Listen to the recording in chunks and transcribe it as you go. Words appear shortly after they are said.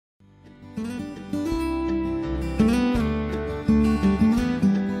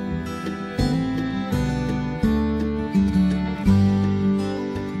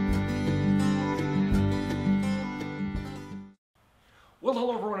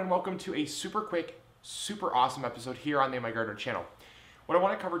everyone, and welcome to a super quick, super awesome episode here on the MIgardener channel. What I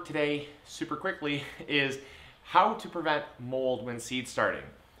want to cover today, super quickly, is how to prevent mold when seed starting.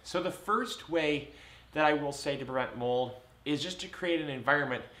 So the first way that I will say to prevent mold is just to create an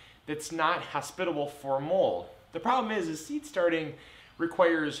environment that's not hospitable for mold. The problem is seed starting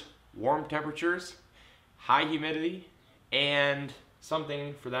requires warm temperatures, high humidity, and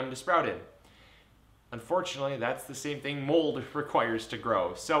something for them to sprout in. Unfortunately, that's the same thing mold requires to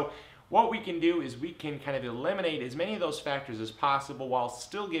grow. So what we can do is we can kind of eliminate as many of those factors as possible while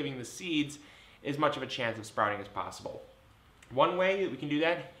still giving the seeds as much of a chance of sprouting as possible. One way that we can do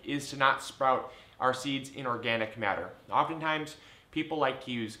that is to not sprout our seeds in organic matter. Oftentimes, people like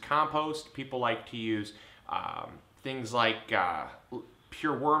to use compost, people like to use things like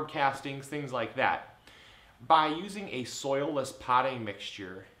pure worm castings, things like that. By using a soilless potting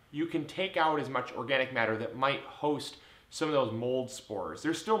mixture, you can take out as much organic matter that might host some of those mold spores.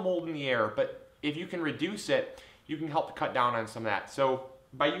 There's still mold in the air, but if you can reduce it, you can help cut down on some of that. So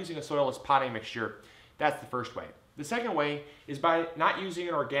by using a soilless potting mixture, that's the first way. The second way is by not using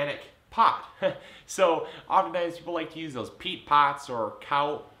an organic pot. So oftentimes people like to use those peat pots or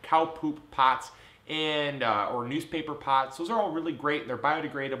cow poop pots and or newspaper pots. Those are all really great. They're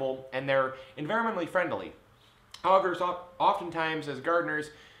biodegradable and they're environmentally friendly. However, oftentimes as gardeners,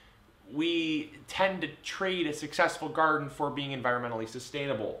 we tend to trade a successful garden for being environmentally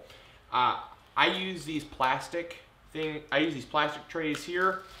sustainable. I use these plastic trays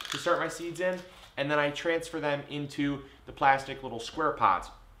here to start my seeds in, and then I transfer them into the plastic little square pots.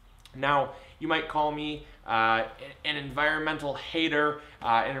 Now, you might call me an environmental hater,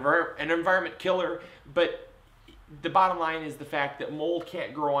 an environment killer, but the bottom line is the fact that mold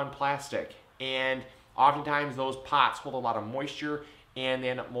can't grow on plastic, and oftentimes those pots hold a lot of moisture and they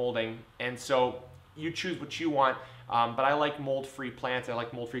end up molding, and so you choose what you want, but I like mold-free plants, I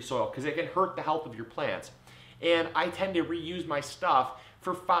like mold-free soil, because it can hurt the health of your plants. And I tend to reuse my stuff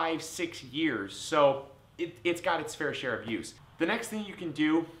for 5-6 years, so it's got its fair share of use. The next thing you can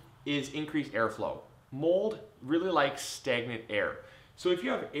do is increase airflow. Mold really likes stagnant air. So if you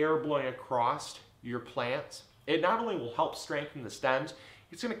have air blowing across your plants, it not only will help strengthen the stems,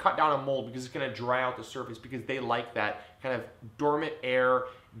 it's going to cut down on mold because it's going to dry out the surface because they like that kind of dormant air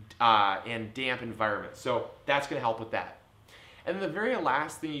and damp environment. So that's going to help with that. And then the very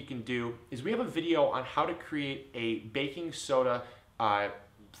last thing you can do is we have a video on how to create a baking soda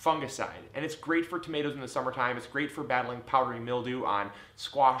fungicide. And it's great for tomatoes in the summertime. It's great for battling powdery mildew on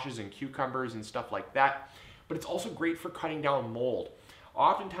squashes and cucumbers and stuff like that. But it's also great for cutting down mold.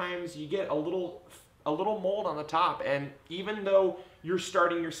 Oftentimes you get a little mold on the top, and even though you're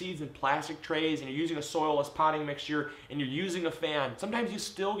starting your seeds in plastic trays and you're using a soilless potting mixture and you're using a fan, sometimes you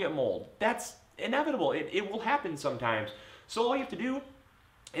still get mold. That's inevitable. It will happen sometimes. So all you have to do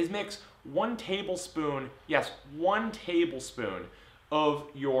is mix 1 tablespoon, yes, 1 tablespoon of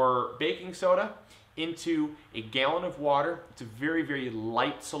your baking soda into a gallon of water. It's a very, very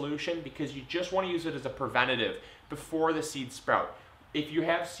light solution because you just want to use it as a preventative before the seeds sprout. If you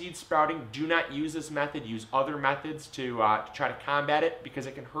have seed sprouting, do not use this method. Use other methods to try to combat it because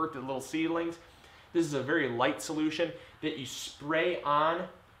it can hurt the little seedlings. This is a very light solution that you spray on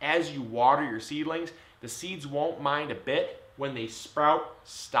as you water your seedlings. The seeds won't mind a bit. When they sprout,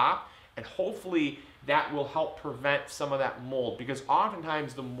 stop, and hopefully that will help prevent some of that mold, because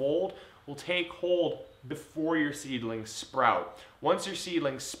oftentimes the mold will take hold before your seedlings sprout. Once your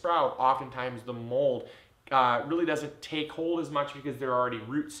seedlings sprout, oftentimes the mold really doesn't take hold as much because there are already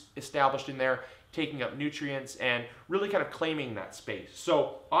roots established in there, taking up nutrients and really kind of claiming that space.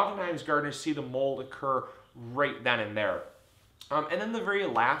 So oftentimes gardeners see the mold occur right then and there. And then the very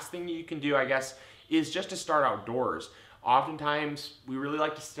last thing you can do, I guess, is just to start outdoors. Oftentimes we really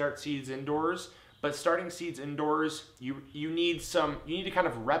like to start seeds indoors, but starting seeds indoors, you need to kind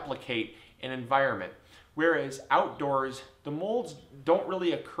of replicate an environment. Whereas outdoors, the molds don't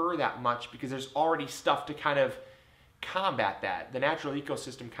really occur that much because there's already stuff to kind of combat that. The natural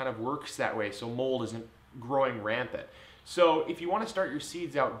ecosystem kind of works that way, so mold isn't growing rampant. So if you want to start your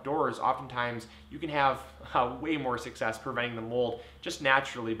seeds outdoors, oftentimes you can have way more success preventing the mold just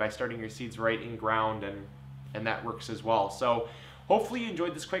naturally by starting your seeds right in ground, and that works as well. So hopefully you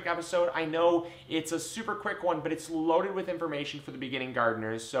enjoyed this quick episode. I know it's a super quick one, but it's loaded with information for the beginning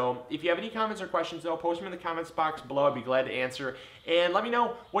gardeners. So if you have any comments or questions, though, post them in the comments box below. I'd be glad to answer. And let me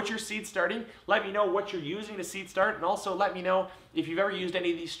know what you're seed starting. Let me know what you're using to seed start. And also let me know if you've ever used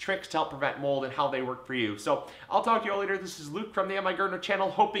any of these tricks to help prevent mold and how they work for you. So I'll talk to you all later. This is Luke from the MIgardener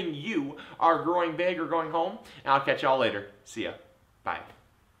channel, hoping you are growing big or going home. And I'll catch y'all later. See ya. Bye.